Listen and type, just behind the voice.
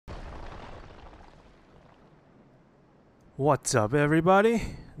What's up, everybody?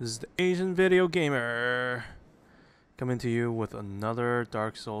 This is the Asian Video Gamer coming to you with another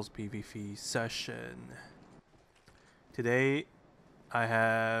Dark Souls PvP session. Today, I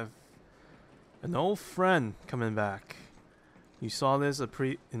have an old friend coming back. You saw this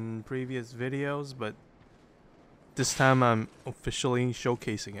in previous videos, but this time I'm officially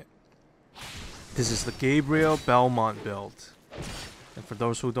showcasing it. This is the Gabriel Belmont build. And for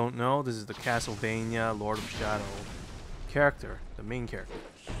those who don't know, this is the Castlevania Lords of Shadow character, the main character.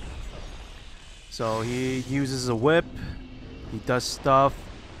 So he uses a whip, he does stuff,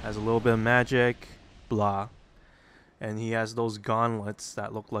 has a little bit of magic, blah. And he has those gauntlets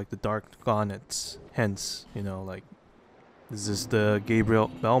that look like the dark gauntlets. Hence, you know, like, this is the Gabriel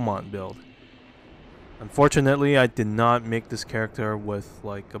Belmont build. Unfortunately, I did not make this character with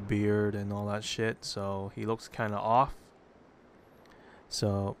like a beard and all that shit, so he looks kind of off.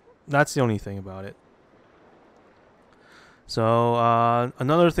 So that's the only thing about it. So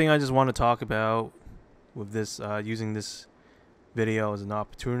another thing I just want to talk about with this, using this video as an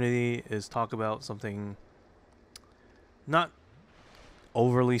opportunity, is talk about something not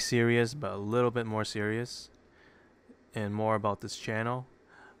overly serious, but a little bit more serious, and more about this channel.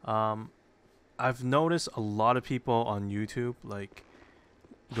 I've noticed a lot of people on YouTube like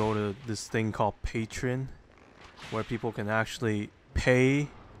go to this thing called Patreon, where people can actually pay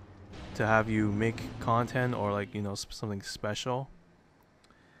to have you make content, or like, you know, something special.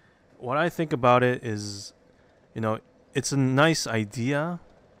 What I think about it is, you know, it's a nice idea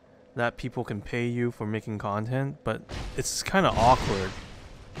that people can pay you for making content, but it's kind of awkward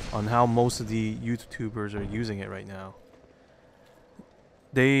on how most of the YouTubers are using it right now.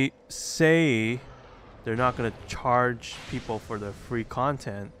 They say they're not going to charge people for their free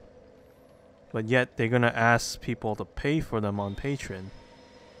content, but yet they're going to ask people to pay for them on Patreon.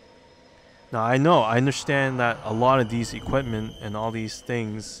 Now, I understand that a lot of these equipment and all these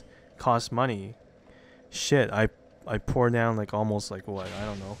things cost money. Shit, I pour down like almost like what, I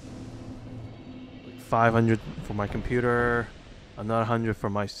don't know, like 500 for my computer, another 100 for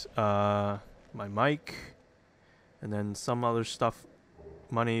my my mic, and then some other stuff,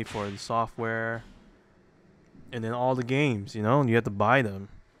 money for the software, and then all the games, you know, and you have to buy them.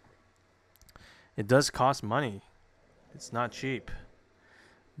 It does cost money. It's not cheap.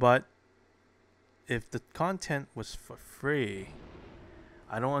 But if the content was for free,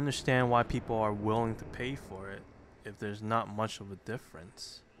 I don't understand why people are willing to pay for it if there's not much of a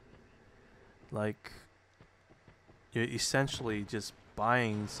difference. Like, you're essentially just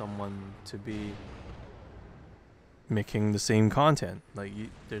buying someone to be making the same content. Like,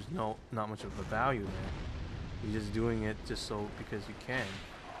 there's not much of a value there. You're just doing it just so because you can.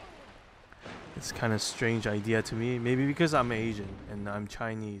 It's kind of strange idea to me. Maybe because I'm Asian and I'm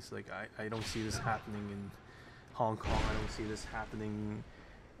Chinese. Like, I don't see this happening in Hong Kong. I don't see this happening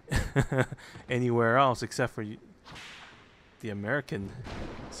anywhere else except for the American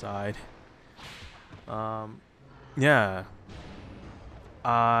side. Yeah.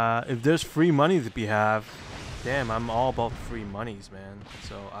 If there's free money to be had, damn, I'm all about free monies, man.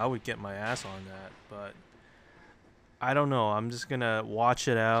 So I would get my ass on that. But I don't know. I'm just gonna watch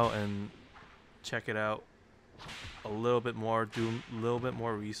it out and check it out a little bit more, do a little bit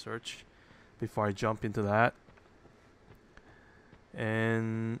more research before I jump into that.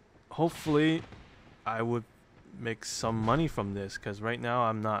 And hopefully I would make some money from this, because right now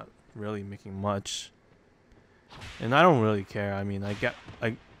I'm not really making much. And I don't really care. I mean, I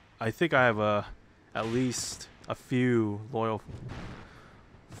think I have at least a few loyal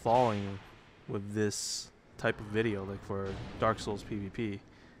following with this type of video, like for Dark Souls PvP.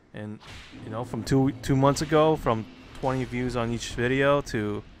 And, you know, from two months ago, from 20 views on each video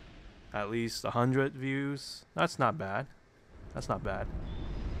to at least 100 views, that's not bad. That's not bad.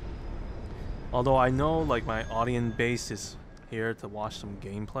 Although I know, like, my audience base is here to watch some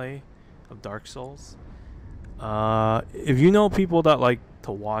gameplay of Dark Souls. If you know people that like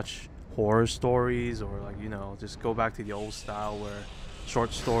to watch horror stories, or like, you know, just go back to the old style where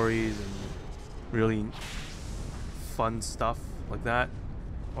short stories and really fun stuff like that,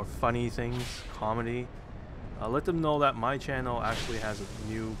 or funny things, comedy, let them know that my channel actually has a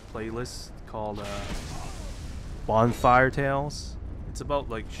new playlist called Bonfire Tales. It's about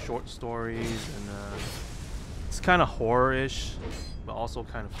like short stories, and it's kind of horror-ish, but also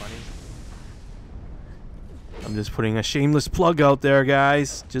kind of funny. I'm just putting a shameless plug out there,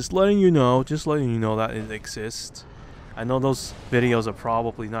 guys. Just letting you know that it exists. I know those videos are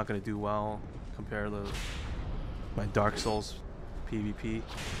probably not going to do well compared to my Dark Souls PvP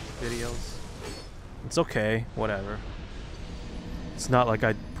videos. It's okay, whatever. It's not like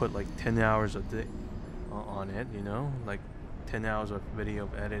I put like 10 hours a day on it, you know, like 10 hours of video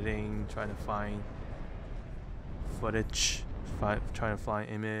of editing, trying to find footage, trying to find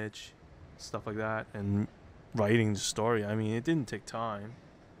image, stuff like that, and writing the story. I mean, it didn't take time.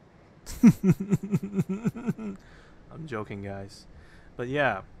 I'm joking, guys, but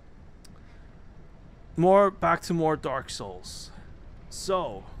yeah, back to more Dark Souls.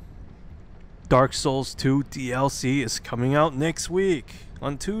 So Dark Souls 2 DLC is coming out next week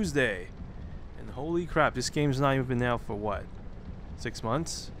on Tuesday. And holy crap, this game's not even been out for what? 6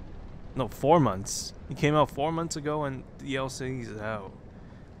 months? No, 4 months. It came out 4 months ago and DLC is out.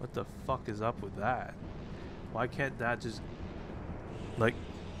 What the fuck is up with that? Why can't that just... like,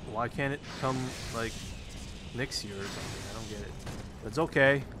 why can't it come, like, next year or something? I don't get it. But it's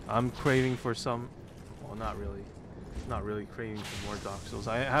okay. I'm craving for some... well, not really. Not really craving for more Dark Souls.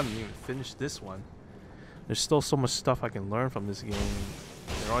 I haven't even finished this one. There's still so much stuff I can learn from this game.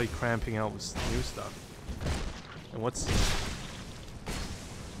 They're already cramping out with new stuff. And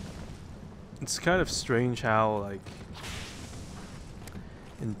it's kind of strange how, like,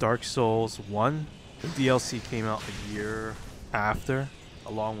 in Dark Souls 1, the DLC came out a year after,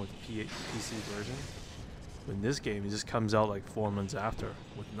 along with PC version. But in this game, it just comes out like 4 months after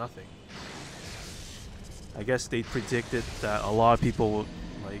with nothing. I guess they predicted that a lot of people would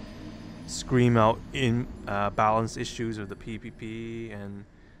like scream out in balance issues of the PvP, and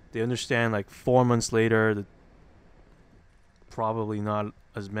they understand like 4 months later that probably not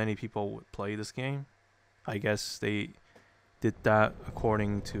as many people would play this game. I guess they did that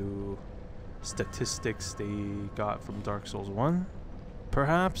according to statistics they got from Dark Souls 1,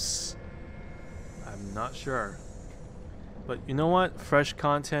 perhaps. I'm not sure. But you know what? Fresh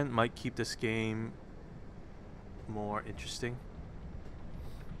content might keep this game more interesting.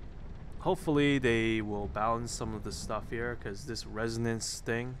 Hopefully they will balance some of the stuff here, because this resonance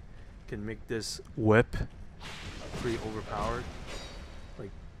thing can make this whip pretty overpowered.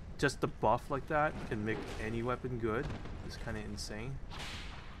 Like, just the buff like that can make any weapon good. It's kind of insane.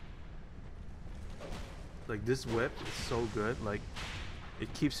 Like, this whip is so good. Like,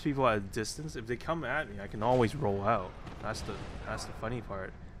 it keeps people at a distance. If they come at me, I can always roll out. That's the funny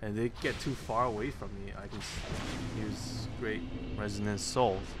part. And if they get too far away from me, I can use Great Resonance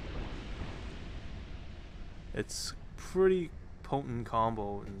Souls. It's pretty potent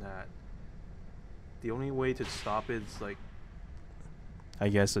combo in that. The only way to stop it is like, I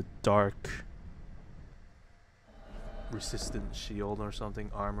guess, a dark resistant shield or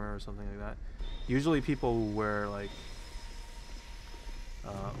something, armor or something like that. Usually people who wear like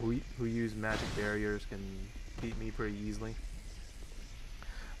who use magic barriers can beat me pretty easily.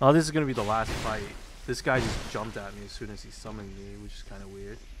 Oh, this is gonna be the last fight. This guy just jumped at me as soon as he summoned me, which is kind of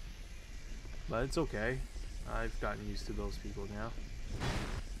weird. But it's okay. I've gotten used to those people now.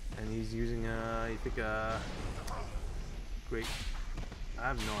 And he's using I think great. I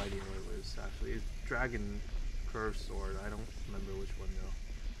have no idea what it was actually. It's Dragon Curve Sword. I don't remember which one though.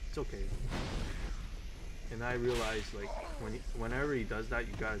 It's okay. And I realized like whenever he does that,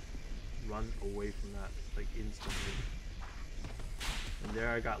 you gotta run away from that like instantly. And there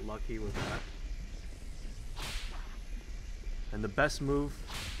I got lucky with that. And the best move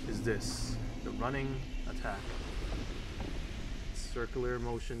is this, the running attack. Circular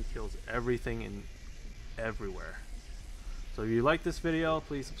motion kills everything and everywhere. So if you like this video,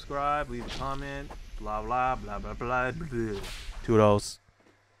 please subscribe, leave a comment, blah blah blah blah blah blah. Toodles.